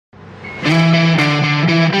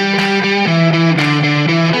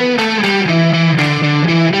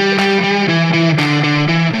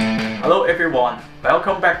Hello everyone,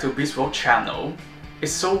 welcome back to BizWorld channel.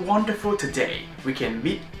 It's so wonderful today we can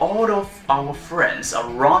meet all of our friends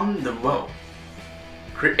around the world.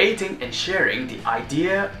 Creating and sharing the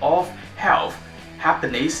idea of health,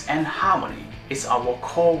 happiness and harmony is our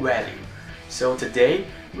core value. So today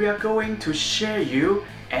we are going to share you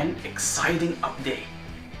an exciting update.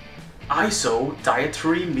 Isho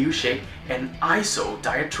dietary milkshake and Isho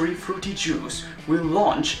dietary fruity juice will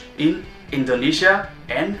launch in Indonesia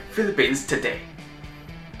and Philippines today.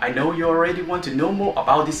 I know you already want to know more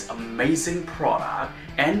about this amazing product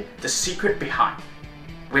and the secret behind.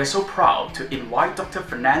 We are so proud to invite Dr.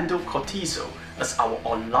 Fernando as our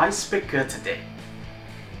online speaker today.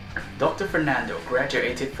 Dr. Fernando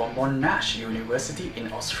graduated from Monash University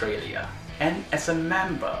in Australia and as a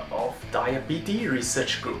member of Diabetes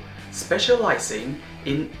Research Group specializing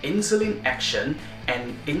in insulin action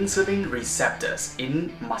and insulin receptors in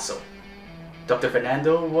muscle. Dr.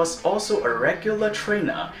 Fernando was also a regular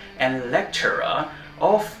trainer and lecturer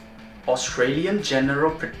of Australian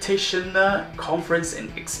General Practitioner Conference and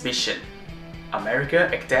Exhibition, America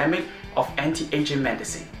Academic of Anti-Aging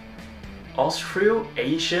Medicine,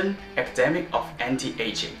 Australasian Academic of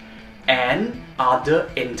Anti-Aging, and other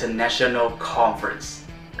international conferences.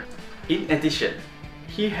 In addition,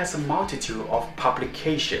 he has a multitude of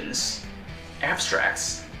publications,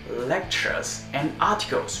 abstracts, lectures, and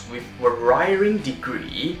articles with varying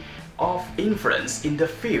degree of influence in the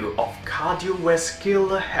field of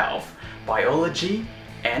cardiovascular health, biology,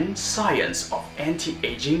 and science of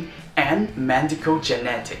anti-aging and medical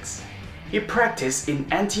genetics. He practiced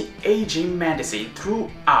in anti-aging medicine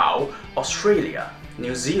throughout Australia,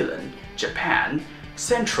 New Zealand, Japan,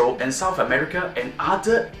 Central and South America, and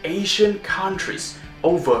other Asian countries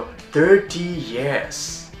over 30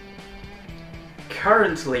 years.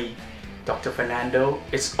 Currently, Dr. Fernando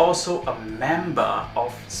is also a member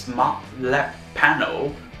of Smart Lab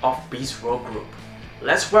panel of BizWorld Group.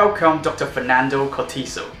 Let's welcome Dr. Fernando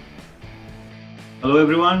Cortizo. Hello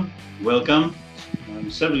everyone, welcome. I'm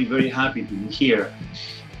certainly very happy to be here.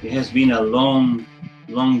 It has been a long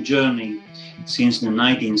journey since the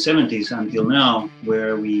 1970s until now,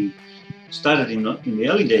 where we started in the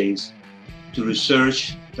early days to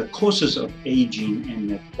research the causes of aging and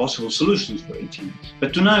the possible solutions for aging.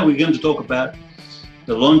 But tonight we're going to talk about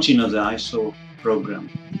the launching of the Isho program.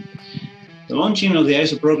 The launching of the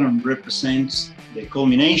Isho program represents the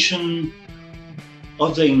culmination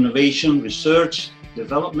of the innovation, research,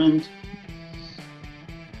 development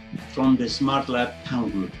from the Smart Lab panel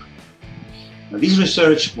group. Now, this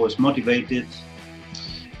research was motivated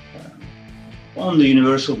on the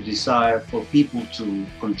universal desire for people to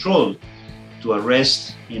control, to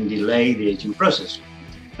arrest and delay the aging process.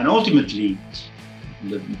 And ultimately,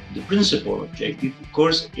 the principal objective, of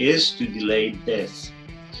course, is to delay death.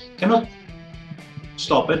 Cannot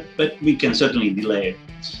stop it, but we can certainly delay it.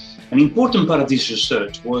 An important part of this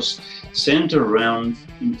research was centered around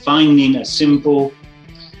in finding a simple,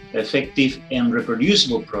 effective, and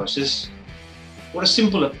reproducible process, or a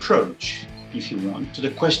simple approach, if you want, to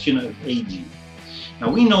the question of aging.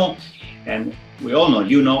 Now we know, and we all know,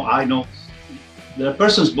 you know, I know, that a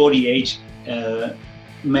person's body age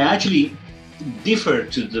may actually differ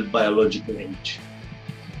to the biological age.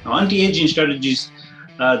 Now, anti-aging strategies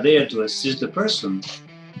are there to assist the person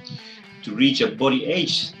to reach a body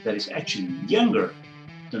age that is actually younger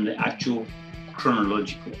than the actual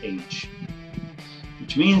chronological age,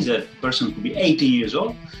 which means that the person could be 80 years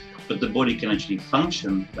old, but the body can actually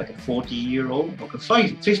function like a 40-year-old or a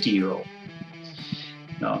 50-year-old.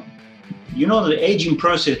 Now, you know the aging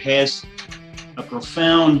process has a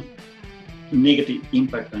profound negative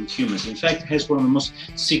impact on humans. In fact, it has one of the most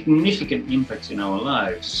significant impacts in our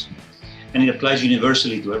lives, and it applies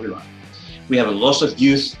universally to everyone. We have a loss of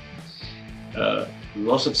youth,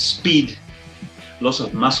 loss of speed, loss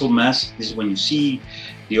of muscle mass. This is when you see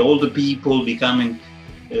the older people becoming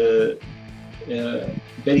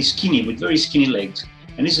very skinny, with very skinny legs.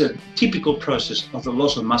 And this is a typical process of the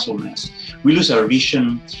loss of muscle mass. We lose our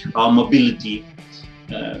vision, our mobility.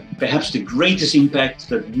 Perhaps the greatest impact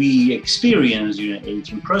that we experience during the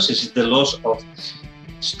aging process is the loss of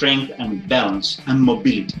strength and balance and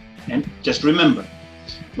mobility. And just remember,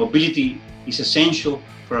 mobility is essential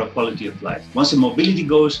for our quality of life. Once the mobility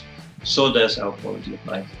goes, so does our quality of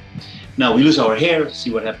life. Now we lose our hair.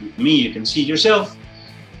 See what happened to me. You can see it yourself.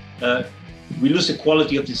 We lose the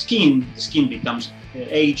quality of the skin. The skin becomes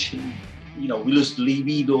aged, we lose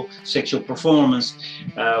libido, sexual performance,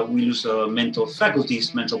 we lose mental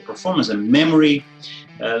faculties, mental performance and memory,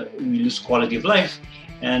 we lose quality of life,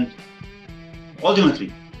 and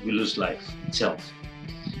ultimately we lose life itself.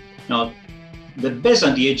 Now, the best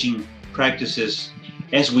anti-aging practices,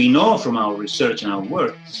 as we know from our research and our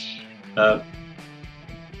work,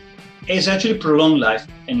 is actually prolong life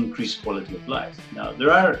and increase quality of life. Now,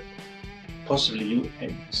 there are possibly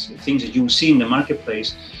things that you see in the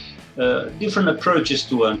marketplace, different approaches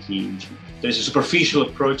to anti-aging. There's a superficial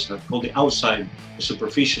approach that's called the outside, the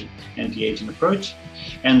superficial anti-aging approach,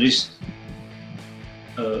 and there's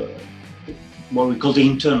what we call the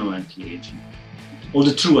internal anti-aging, or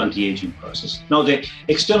the true anti-aging process. Now, the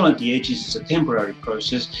external anti-aging is a temporary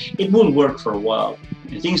process. It will work for a while.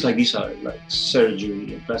 And things like these are like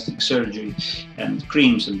surgery, and plastic surgery, and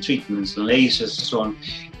creams and treatments and lasers and so on,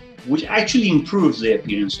 which actually improves the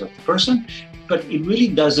appearance of the person, but it really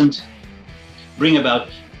doesn't bring about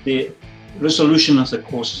the resolution of the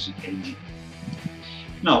causes of aging.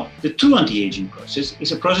 Now, the true anti-aging process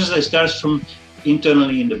is a process that starts from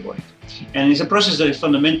internally in the body. And it's a process that is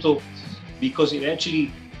fundamental because it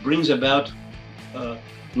actually brings about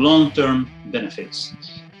long-term benefits.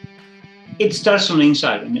 It starts from the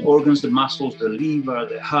inside, in the organs, the muscles, the liver,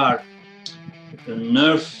 the heart, the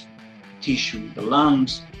nerve tissue, the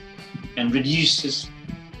lungs, and reduces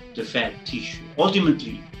the fat tissue.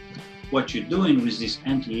 Ultimately, what you're doing with this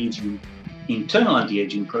internal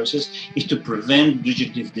anti-aging process is to prevent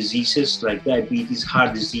degenerative diseases like diabetes,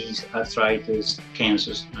 heart disease, arthritis,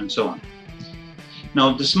 cancers, and so on.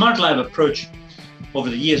 Now, the Smart Lab approach over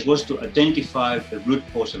the years was to identify the root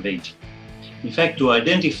cause of aging. In fact, to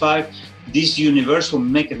identify this universal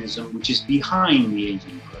mechanism which is behind the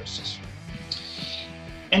aging process,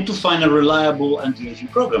 and to find a reliable anti-aging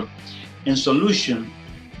program and solution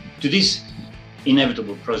to this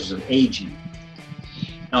inevitable process of aging.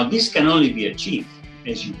 Now, this can only be achieved,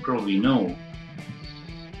 as you probably know,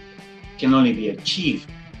 can only be achieved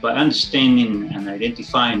by understanding and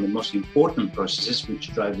identifying the most important processes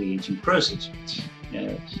which drive the aging process.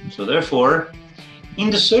 So therefore, in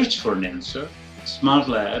the search for an answer, Smart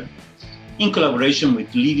Lab, in collaboration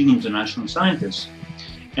with leading international scientists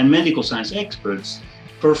and medical science experts,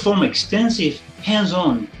 perform extensive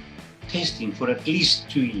hands-on testing for at least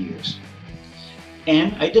 2 years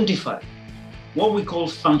and identify what we call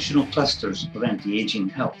functional clusters of anti-aging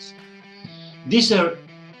health. These are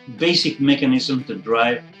basic mechanisms that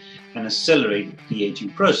drive and accelerate the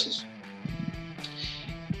aging process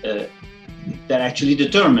that actually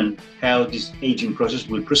determine how this aging process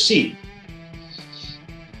will proceed.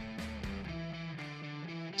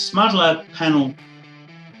 Smart Lab panel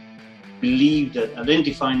believe that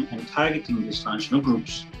identifying and targeting these functional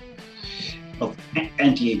groups of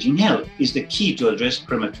anti-aging health is the key to address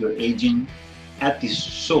premature aging at this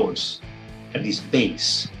source, at this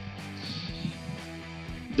base.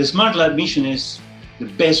 The Smart Lab mission is the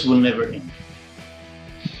best will never end.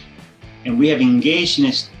 And we have engaged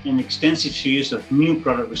in an extensive series of new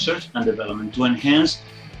product research and development to enhance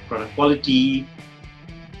product quality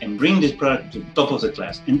and bring this product to the top of the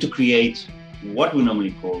class and to create what we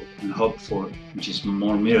normally call and hope for, which is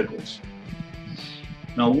more miracles.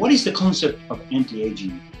 Now, what is the concept of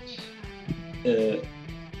anti-aging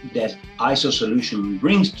that ISHOLUTION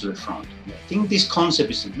brings to the front? I think this concept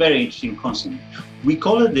is a very interesting concept. We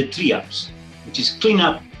call it the 3 ups, which is clean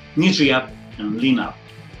up, NUTRI up, and lean up.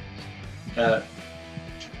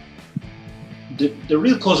 The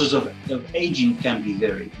real causes of aging can be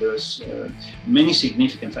varied. There's many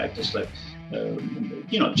significant factors like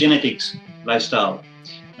genetics, lifestyle,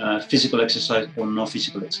 physical exercise or no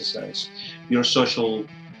physical exercise, your social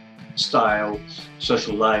style,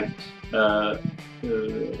 social life,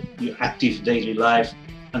 your active daily life,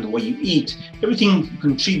 and the way you eat. Everything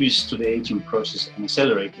contributes to the aging process and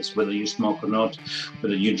accelerates, whether you smoke or not,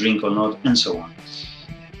 whether you drink or not, and so on.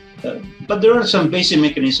 But there are some basic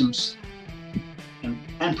mechanisms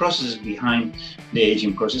and processes behind the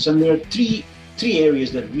aging process, and there are three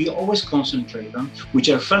areas that we always concentrate on, which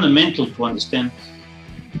are fundamental to understand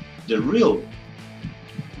the real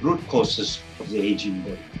root causes of the aging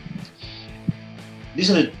body. These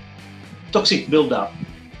are the toxic buildup,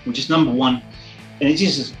 which is number one, and it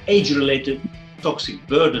is an age-related toxic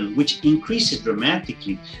burden, which increases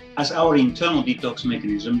dramatically as our internal detox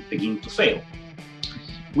mechanism begin to fail.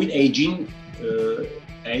 With aging,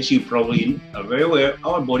 as you probably are very aware,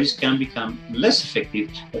 our bodies can become less effective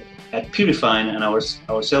at purifying, and our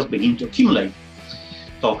cells begin to accumulate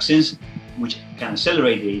toxins, which can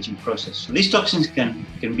accelerate the aging process. So these toxins can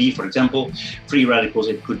be, for example, free radicals.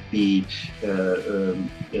 It could be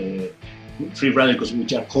free radicals,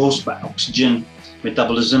 which are caused by oxygen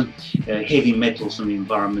metabolism, heavy metals in the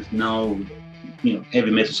environment. Now,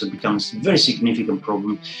 heavy metals have become a very significant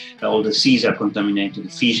problem. All the seas are contaminated, the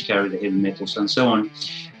fish carry the heavy metals, and so on.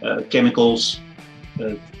 Chemicals,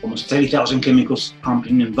 almost 30,000 chemicals pumped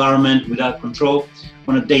in the environment without control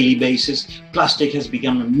on a daily basis. Plastic has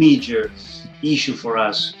become a major issue for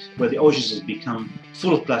us, where the oceans has become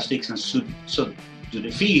full of plastics, and so do the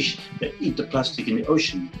fish that eat the plastic in the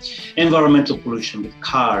ocean. Environmental pollution with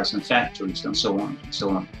cars and factories and so on and so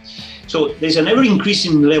on. So there's an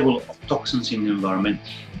ever-increasing level of toxins in the environment,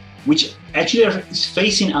 which actually is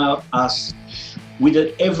facing us with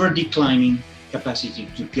an ever-declining capacity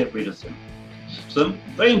to get rid of them. So a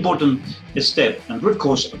very important step and root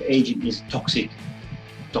cause of aging is toxin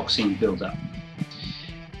buildup.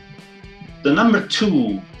 The number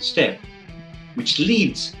 2 step, which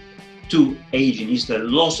leads to aging, is the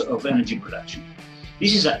loss of energy production.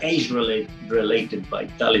 This is an age-related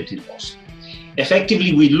vitality loss.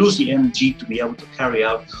 Effectively, we lose the energy to be able to carry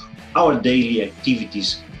out our daily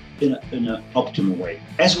activities in an optimal way.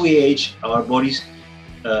 As we age, our body's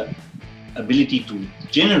ability to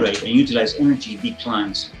generate and utilize energy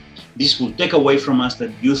declines. This will take away from us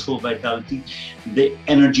that youthful vitality, the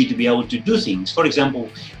energy to be able to do things. For example,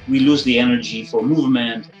 we lose the energy for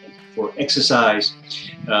movement, for exercise.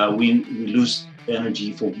 We lose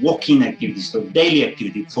energy for walking activities, for daily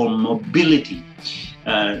activity, for mobility,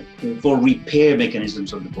 for repair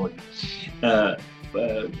mechanisms of the body.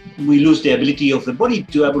 We lose the ability of the body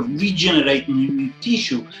to able to regenerate new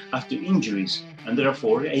tissue after injuries. And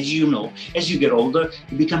therefore, as you know, as you get older,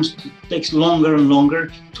 it takes longer and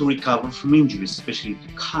longer to recover from injuries, especially to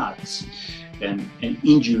cuts and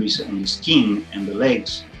injuries on the skin and the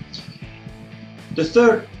legs. The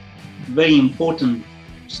third very important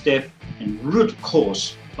step and root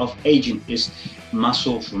cause of aging is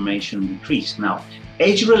muscle formation decrease. Now,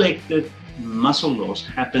 age-related muscle loss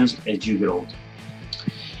happens as you get older.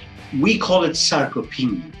 We call it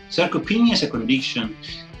sarcopenia. Sarcopenia is a condition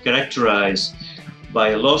characterized by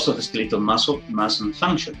a loss of skeletal muscle mass and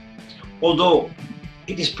function. Although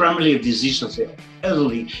it is primarily a disease of the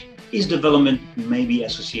elderly, its development may be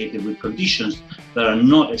associated with conditions that are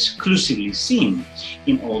not exclusively seen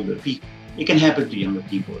in older people. It can happen to younger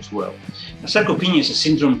people as well. Now, sarcopenia is a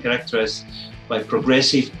syndrome characterized by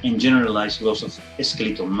progressive and generalized loss of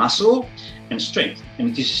skeletal muscle and strength,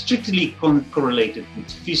 and it is strictly correlated with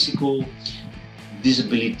physical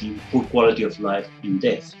disability, poor quality of life, and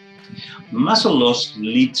death. Muscle loss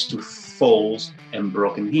leads to falls and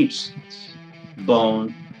broken hips,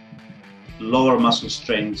 bone, lower muscle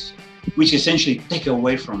strength, which essentially take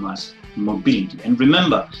away from us mobility. And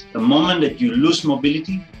remember, the moment that you lose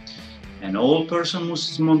mobility, an old person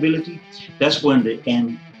loses mobility, that's when the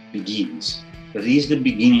end begins. That is the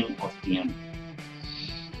beginning of the end.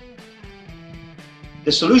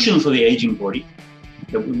 The solution for the aging body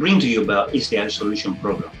that we bring to you about is the ISHOLUTION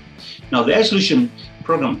program. Now, the ISHOLUTION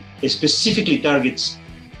program specifically targets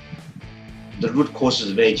the root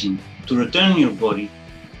causes of aging to return your body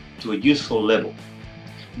to a youthful level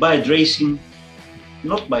by addressing,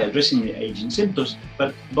 not by addressing the aging symptoms,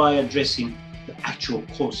 but by addressing the actual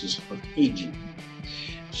causes of aging.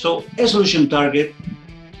 So, ISHOLUTION target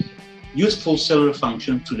youthful cellular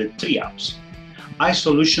function to the 3 Ups.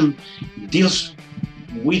 ISHOLUTION deals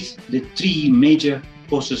with the 3 major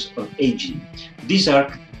causes of aging. These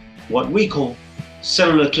are what we call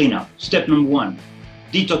cellular cleanup. Step number 1,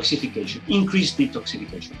 detoxification, increased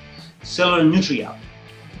detoxification. Cellular NUTRI UP,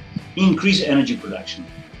 increase energy production.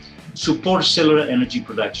 Support cellular energy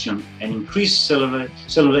production and increase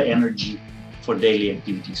cellular energy for daily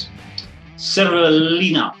activities. Cellular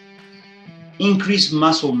lean up, increase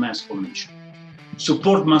muscle mass formation.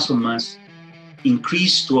 Support muscle mass,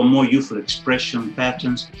 increase to a more youthful expression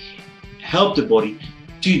patterns, help the body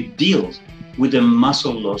to deal with the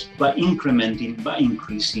muscle loss by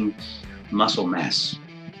increasing muscle mass.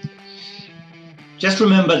 Just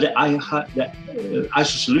remember that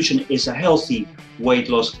ISHOLUTION is a healthy weight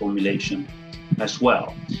loss formulation as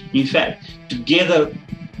well. In fact, together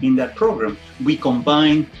in that program, we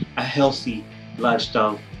combine a healthy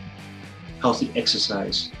lifestyle, healthy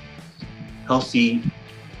exercise, healthy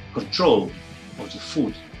control of the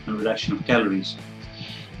food and reduction of calories.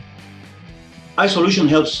 ISHOLUTION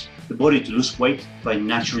helps the body to lose weight by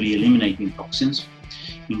naturally eliminating toxins,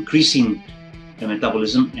 increasing the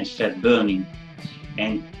metabolism and fat burning,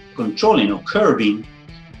 and controlling or curbing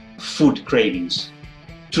food cravings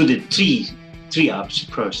through the three ups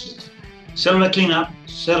process: cellular cleanup,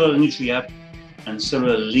 cellular NUTRI UP, and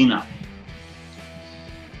cellular lean up.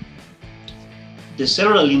 The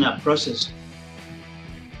cellular lean up process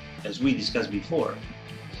as we discussed before,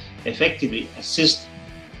 effectively assist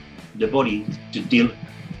the body to deal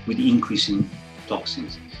with increasing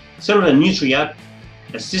toxins. Cellular NUTRI UP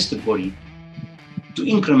assists the body to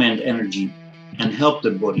increment energy and help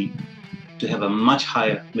the body to have a much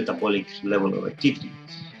higher metabolic level of activity.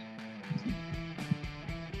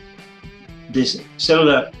 This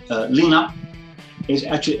cellular lean up is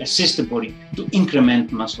actually assist the body to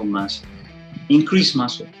increment muscle mass, increase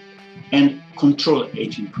muscle, and control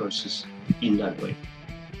aging process in that way.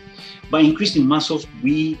 By increasing muscles,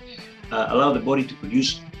 we allow the body to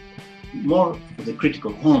produce more of the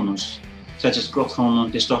critical hormones, such as growth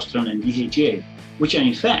hormone, testosterone, and DHA, which are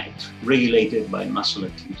in fact regulated by muscle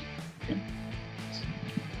activity.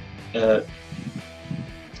 Okay?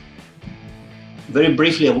 Very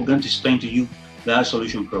briefly, I'm going to explain to you the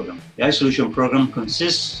ISHOLUTION program. The ISHOLUTION program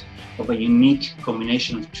consists of a unique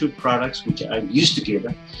combination of two products which are used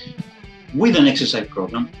together with an exercise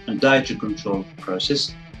program and dietary control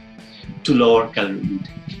process to lower calorie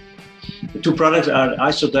intake. The two products are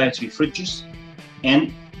ISO dietary fruit juice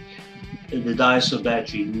and the ISO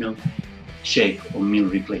dietary milk shake or meal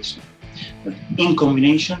replacement. But in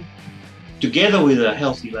combination, together with a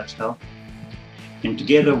healthy lifestyle and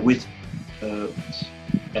together with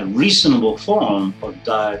a reasonable form of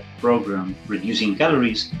diet program reducing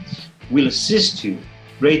calories, will assist you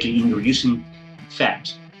greatly in reducing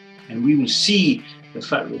fat. And we will see the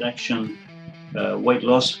fat reduction, weight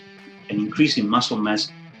loss, and increase in muscle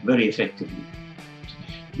mass very effectively.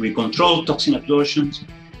 We control toxin absorptions,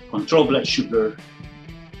 control blood sugar,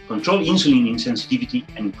 control insulin insensitivity,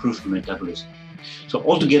 and improve metabolism. So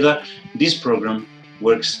altogether, this program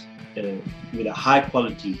works with a high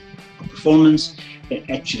quality of performance and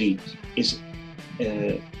actually is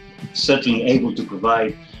certainly able to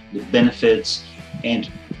provide the benefits and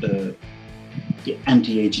the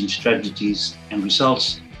anti-aging strategies and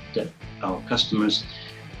results that our customers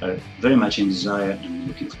are very much in desire and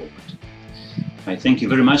looking forward to. I thank you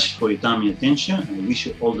very much for your time and attention, and I wish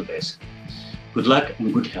you all the best. Good luck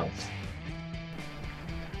and good health.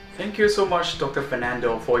 Thank you so much, Dr.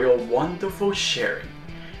 Fernando, for your wonderful sharing.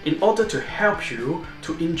 In order to help you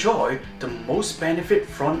to enjoy the most benefit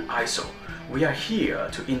from ISO, we are here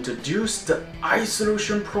to introduce the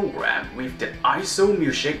ISHOLUTION program with the ISO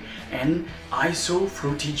milkshake and ISO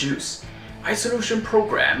fruity juice. ISHOLUTION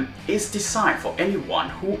program is designed for anyone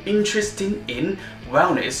who is interested in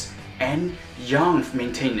wellness and young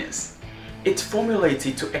maintenance. It's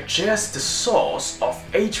formulated to address the source of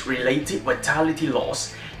age-related vitality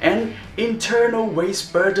loss and internal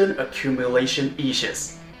waste burden accumulation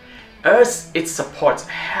issues, as it supports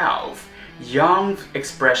health, young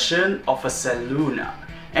expression of a cellular,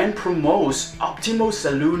 and promotes optimal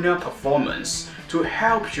cellular performance to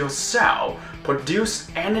help your cell produce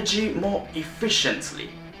energy more efficiently,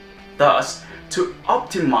 thus to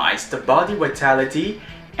optimize the body vitality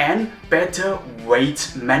and better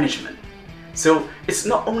weight management. So it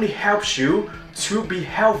not only helps you to be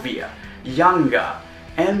healthier, younger,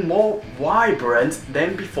 and more vibrant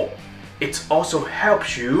than before, it also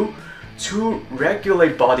helps you to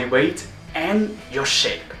regulate body weight and your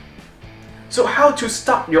shape. So how to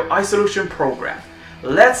start your ISHOLUTION program?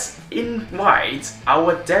 Let's invite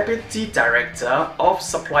our Deputy Director of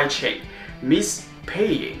Supply Chain, Ms.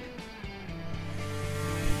 Pei.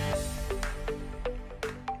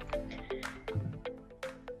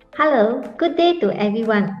 Hello, good day to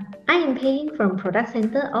everyone. I am Pei from Product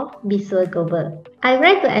Center of Visual Global. I'd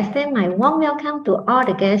like to extend my warm welcome to all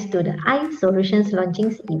the guests to the ISHOLUTION's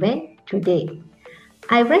launching event today.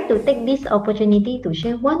 I'd like to take this opportunity to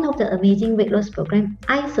share one of the amazing weight loss program,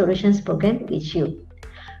 ISHOLUTION's program, with you.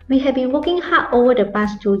 We have been working hard over the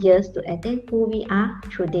past 2 years to attain who we are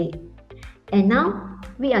today. And now,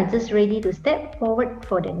 we are just ready to step forward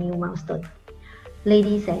for the new milestone.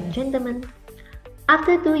 Ladies and gentlemen,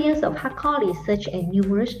 after 2 years of hardcore research and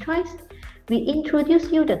numerous tries, we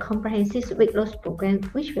introduce you the comprehensive weight loss program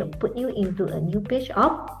which will put you into a new page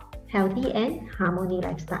of healthy and harmony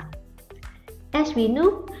lifestyle. As we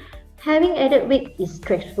know, having added weight is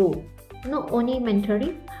stressful, not only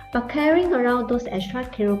mentally, but carrying around those extra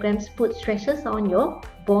kilograms put stresses on your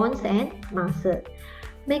bones and muscle,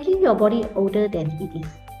 making your body older than it is.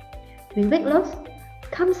 With weight loss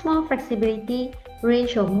comes more flexibility,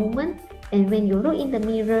 range of movement, and when you look in the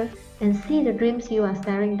mirror and see the dreams you are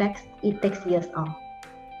staring back, it takes years off.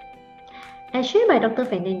 As shared by Dr.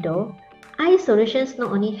 Fernando, ISHOLUTION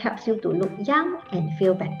not only helps you to look young and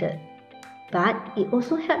feel better, but it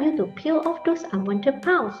also helps you to peel off those unwanted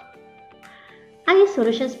pounds.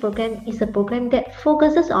 ISHOLUTION's program is a program that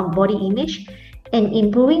focuses on body image and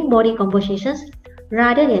improving body compositions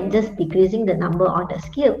rather than just decreasing the number on the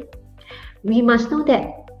scale. We must know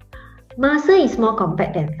that muscle is more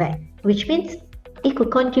compact than fat, which means it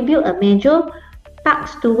could contribute a major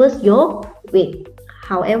task towards your weight.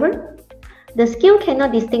 However, the scale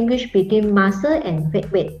cannot distinguish between muscle and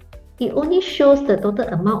fat weight. It only shows the total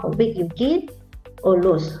amount of weight you gain or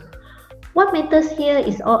lose. What matters here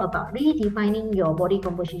is all about redefining your body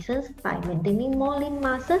compositions by maintaining more lean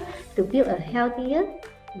muscle to build a healthier,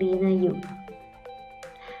 leaner you.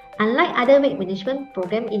 Unlike other weight management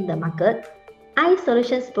programs in the market,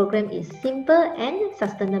 iSolutions program is simple and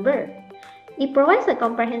sustainable. It provides a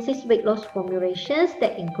comprehensive weight loss formulations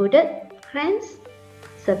that included cleanse,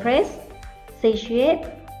 suppress, satiate,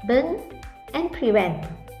 burn, and prevent.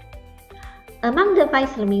 Among the 5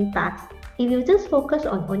 slimming tasks, if you just focus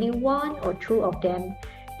on only 1 or 2 of them,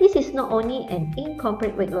 this is not only an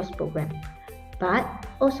incomplete weight loss program, but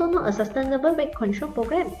also not a sustainable weight control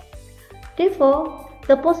program. Therefore,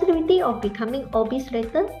 the possibility of becoming obese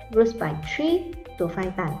later grows by 3 to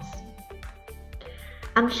 5 times.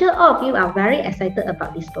 I'm sure all of you are very excited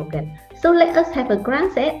about this program, so let us have a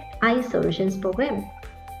glance at iSolutions program.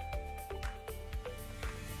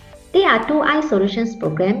 There are 2 iSolutions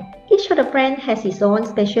programs. Each of the brand has its own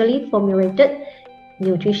specially formulated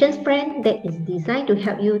nutrition plan that is designed to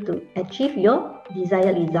help you to achieve your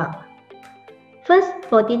desired result. First,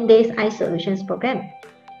 14 days iSolutions program.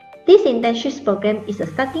 This intensive program is a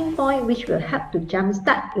starting point which will help to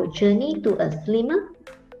jumpstart your journey to a slimmer,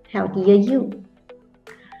 healthier you.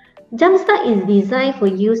 Jumpstart is designed for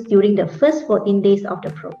use during the first 14 days of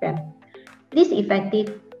the program. This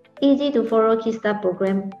effective, easy to follow kickstart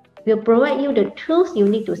program will provide you the tools you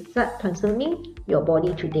need to start transforming your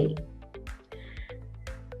body today.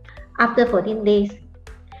 After 14 days,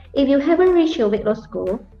 if you haven't reached your weight loss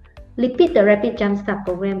goal, repeat the rapid jumpstart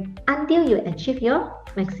program until you achieve your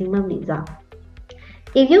maximum result.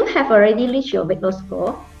 If you have already reached your weight loss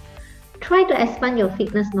goal, try to expand your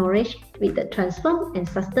fitness knowledge with the Transform and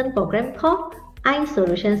Sustain program called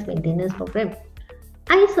iSolutions Maintenance Program.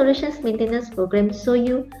 iSolutions Maintenance Program shows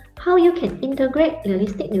you how you can integrate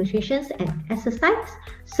realistic nutrition and exercise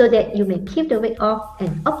so that you may keep the weight off and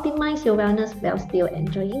optimize your wellness while still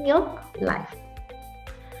enjoying your life.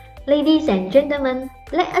 Ladies and gentlemen,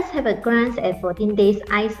 let us have a glance at 14 days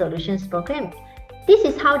iSolutions program. This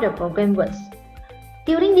is how the program works.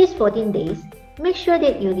 During these 14 days, make sure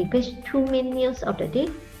that you replace 2 main meals of the day,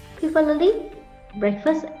 preferably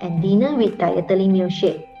breakfast and dinner with dietary meal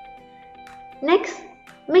shake. Next,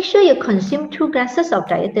 make sure you consume 2 glasses of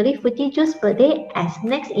dietary fruity juice per day as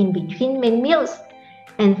snacks in between main meals.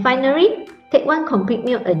 And finally, take 1 complete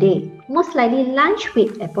meal a day, most likely lunch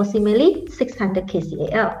with approximately 600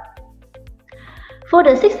 kcal. For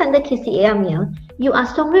the 600 kcal meal, you are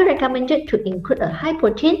strongly recommended to include a high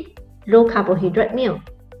protein, low carbohydrate meal.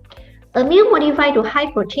 A meal modified to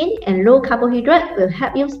high protein and low carbohydrate will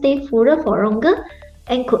help you stay fuller for longer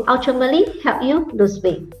and could ultimately help you lose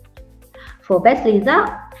weight. For best result,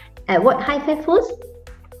 avoid high-fat foods,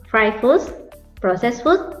 fried foods, processed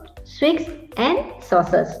foods, sweets, and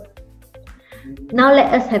sauces. Now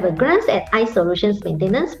let us have a glance at iSolutions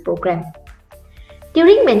Maintenance Program.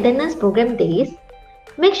 During maintenance program days,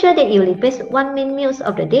 make sure that you replace 1 main meals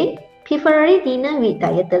of the day, preferably dinner with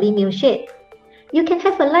dietary meal shake. You can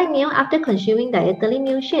have a light meal after consuming dietary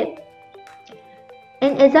meal shake.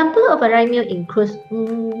 An example of a light meal includes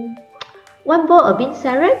 1 bowl of bean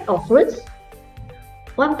salad or fruits,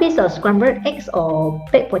 1 piece of scrambled eggs or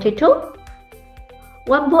baked potato,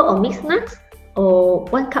 1 bowl of mixed nuts, or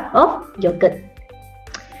 1 cup of yogurt.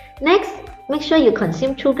 Next, make sure you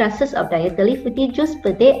consume 2 glasses of dietary fruity juice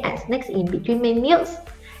per day as snacks in between main meals.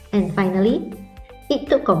 And finally, eat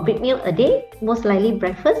 2 complete meals a day, most likely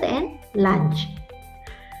breakfast and lunch.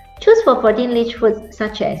 Choose for protein-rich foods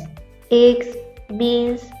such as eggs,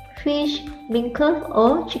 beans, fish, bean curd,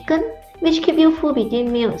 or chicken, which keep you full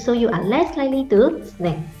between meals so you are less likely to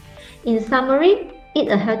snack. In summary, eat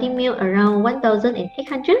a healthy meal around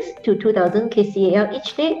 1,800 to 2,000 kcal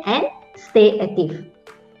each day and stay active.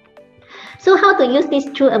 So how to use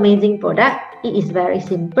these 2 amazing products? It is very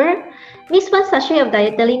simple. Mix 1 sachet of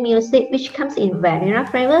dietary meal shake which comes in vanilla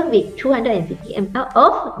flavor with 250 ml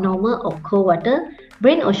of normal or cold water.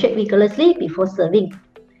 Blend or shake vigorously before serving.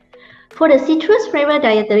 For the citrus flavored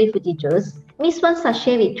dietary fruity juice, mix 1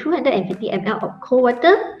 sachet with 250 ml of cold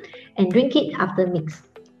water and drink it after mix.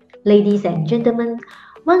 Ladies and gentlemen,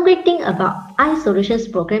 one great thing about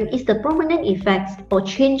iSolutions program is the permanent effects or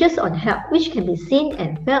changes on health which can be seen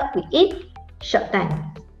and felt within short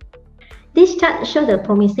time. This chart shows the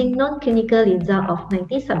promising non-clinical result of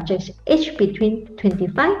 90 subjects aged between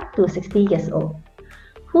 25 to 60 years old,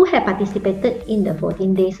 who have participated in the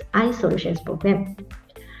 14 days iSolutions program.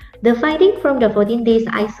 The finding from the 14 days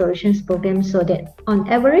iSolutions program show that on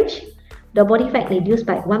average, the body fat reduced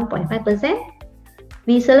by 1.5%,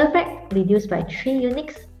 visceral fat reduced by 3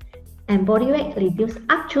 units, and body weight reduced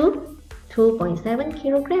up to 2.7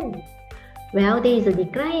 kg. Well, there is a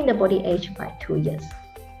decline in the body age by 2 years.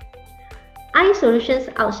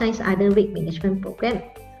 iSolutions outshines other weight management program.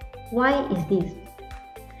 Why is this?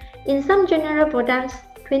 In some general products,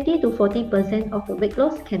 20 to 40% of the weight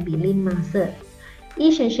loss can be lean muscle.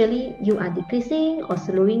 Essentially, you are decreasing or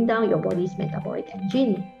slowing down your body's metabolic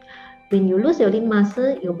engine. When you lose your lean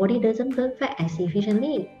muscle, your body doesn't burn fat as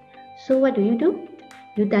efficiently. So what do?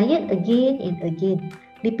 You diet again and again,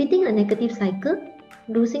 repeating a negative cycle,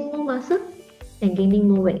 losing more muscle and gaining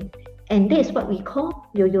more weight. And that is what we call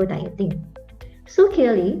yo-yo dieting. So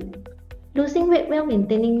clearly, losing weight while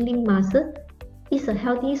maintaining lean muscle is a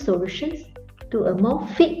healthy solution to a more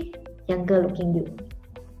fit, younger looking you.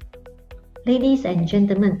 Ladies and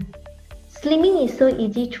gentlemen, slimming is so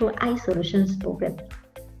easy through iSolutions program.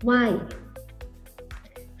 Why?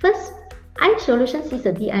 First, iSolutions is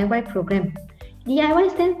a DIY program. DIY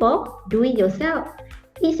stands for do it yourself.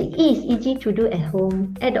 It is easy to do at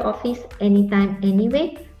home, at the office, anytime,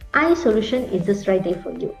 anywhere. iSolution is just right there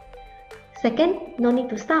for you. Second, no need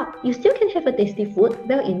to stop. You still can have a tasty food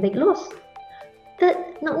while in weight loss. Third,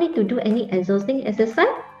 no need to do any exhausting exercise.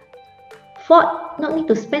 Fourth, no need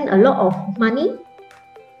to spend a lot of money.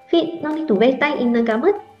 Fifth, no need to wear tight inner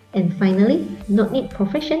garment. And finally, no need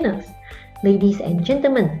professionals. Ladies and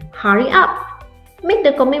gentlemen, hurry up! Make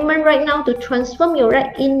the commitment right now to transform your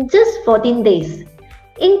life in just 14 days.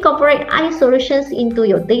 Incorporate iSolutions into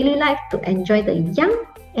your daily life to enjoy the young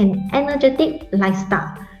and energetic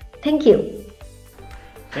lifestyle. Thank you.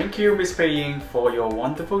 Thank you, Ms. Pei Ying, for your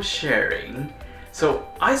wonderful sharing. So,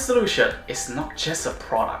 iSolution is not just a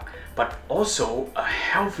product, but also a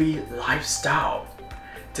healthy lifestyle.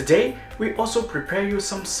 Today, we also prepare you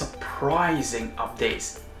some surprising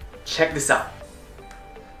updates. Check this out.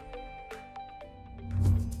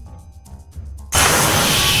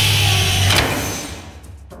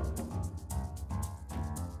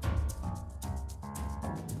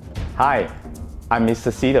 Hi, I'm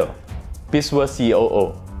Mr. Cito, BizWorld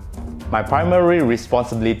COO. My primary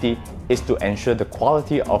responsibility is to ensure the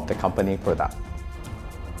quality of the company product.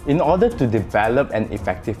 In order to develop an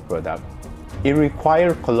effective product, it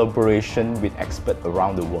requires collaboration with experts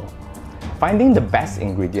around the world, finding the best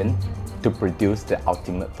ingredient to produce the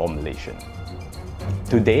ultimate formulation.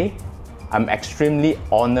 Today, I'm extremely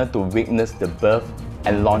honored to witness the birth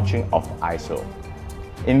and launching of ISO.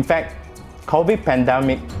 In fact, COVID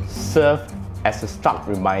pandemic served as a stark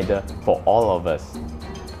reminder for all of us.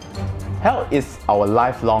 Health is our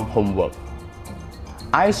lifelong homework.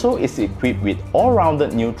 ISO is equipped with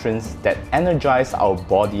all-rounded nutrients that energize our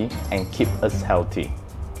body and keep us healthy.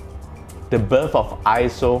 The birth of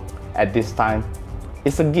ISO at this time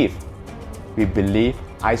is a gift. We believe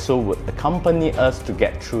ISO would accompany us to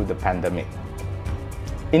get through the pandemic.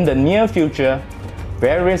 In the near future,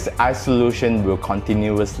 various iSolutions will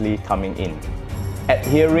continuously coming in.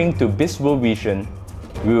 Adhering to BizWorld vision,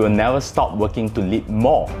 we will never stop working to lead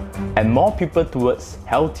more and more people towards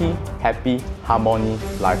healthy, happy, harmony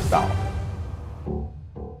lifestyle.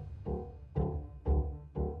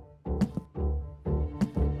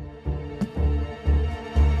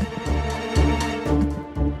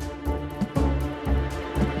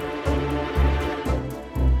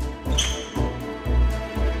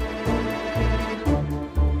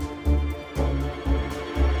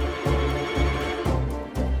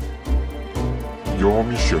 Your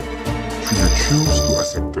mission, should you choose to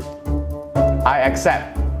accept it. I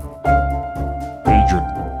accept. Agent,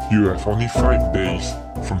 you have only 5 days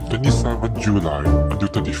from 27 July until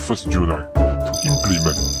 31st July to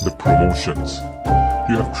implement the promotions.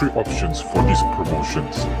 You have 3 options for these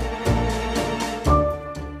promotions.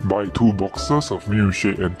 Buy 2 boxes of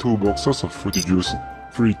milkshake and 2 boxes of fruity juice,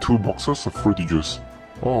 free 2 boxes of fruity juice.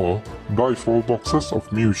 Or buy 4 boxes of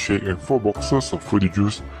milkshake and 4 boxes of fruity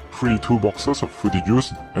juice, free 2 boxes of fruity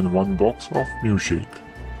juice and 1 box of milkshake.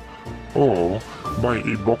 Or buy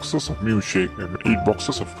 8 boxes of milkshake and 8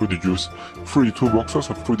 boxes of fruity juice, free 2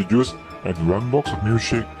 boxes of fruity juice and 1 box of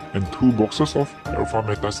milkshake and 2 boxes of alpha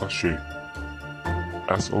meta sachet.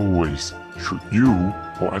 As always, should you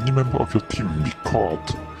or any member of your team be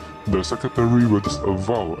caught, the secretary will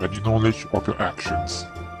disavow any knowledge of your actions.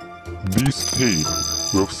 This tape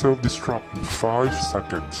will self-destruct in 5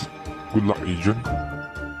 seconds. Good luck, Agent.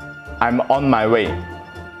 I'm on my way.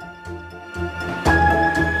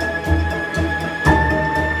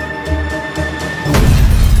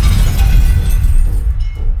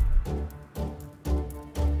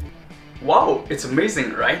 It's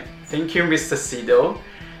amazing, right? Thank you, Mr. Sido.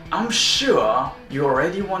 I'm sure you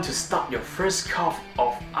already want to start your first cup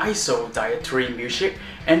of ISO dietary milkshake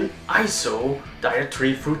and ISO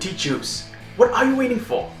dietary fruity juice. What are you waiting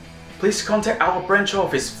for? Please contact our branch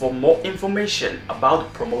office for more information about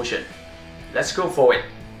the promotion. Let's go for it.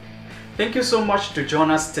 Thank you so much to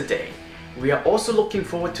join us today. We are also looking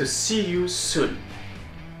forward to see you soon.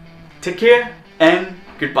 Take care and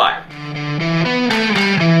goodbye.